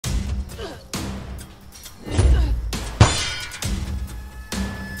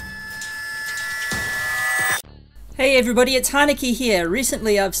Hey everybody, it's Haneke here.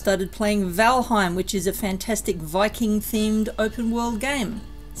 Recently I've started playing Valheim, which is a fantastic Viking themed open world game.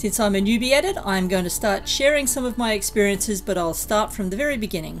 Since I'm a newbie at it, I'm going to start sharing some of my experiences, but I'll start from the very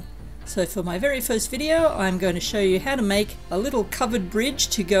beginning. So for my very first video, I'm going to show you how to make a little covered bridge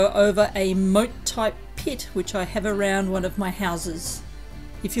to go over a moat type pit which I have around one of my houses.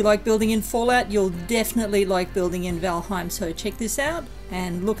 If you like building in Fallout, you'll definitely like building in Valheim, so check this out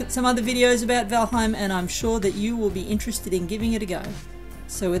and look at some other videos about Valheim, and I'm sure that you will be interested in giving it a go.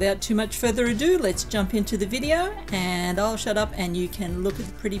 So without too much further ado, let's jump into the video and I'll shut up and you can look at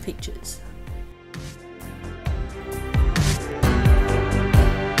the pretty pictures.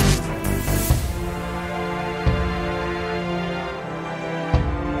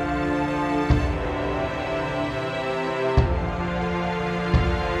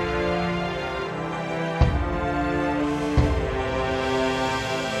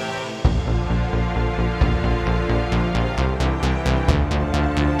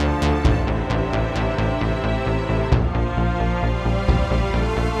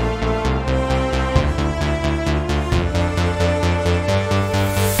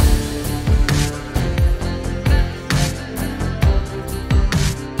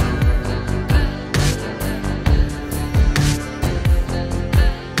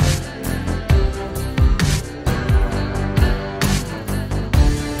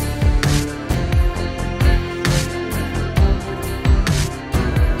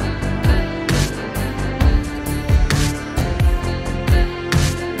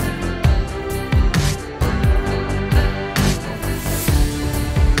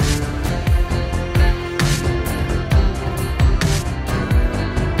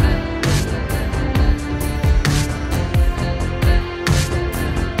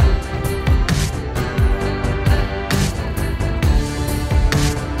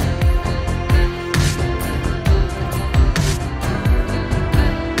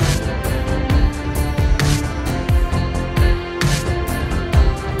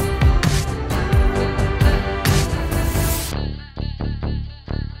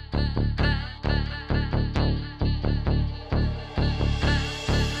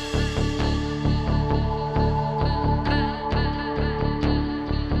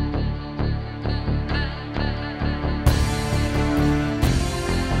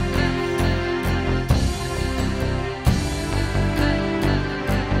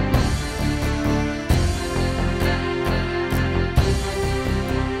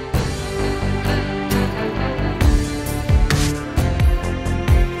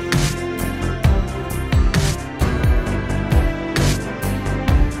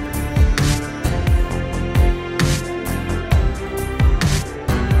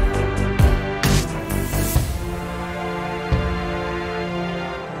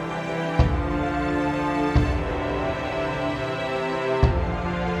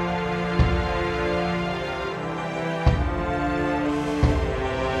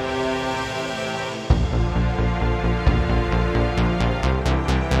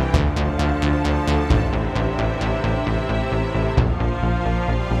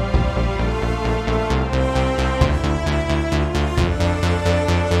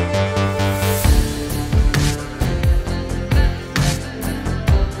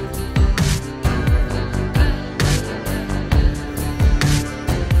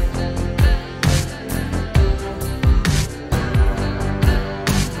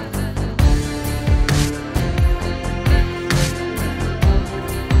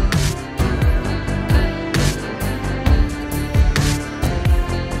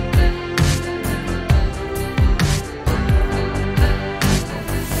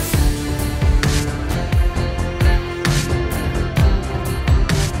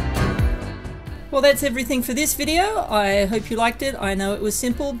 Well, that's everything for this video. I hope you liked it. I know it was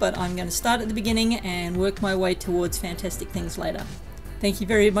simple, but I'm going to start at the beginning and work my way towards fantastic things later. Thank you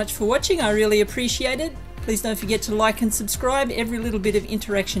very much for watching. I really appreciate it. Please don't forget to like and subscribe. Every little bit of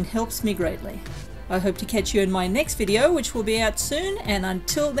interaction helps me greatly. I hope to catch you in my next video, which will be out soon, and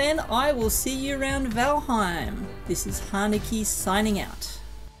until then, I will see you around Valheim. This is Haneke signing out.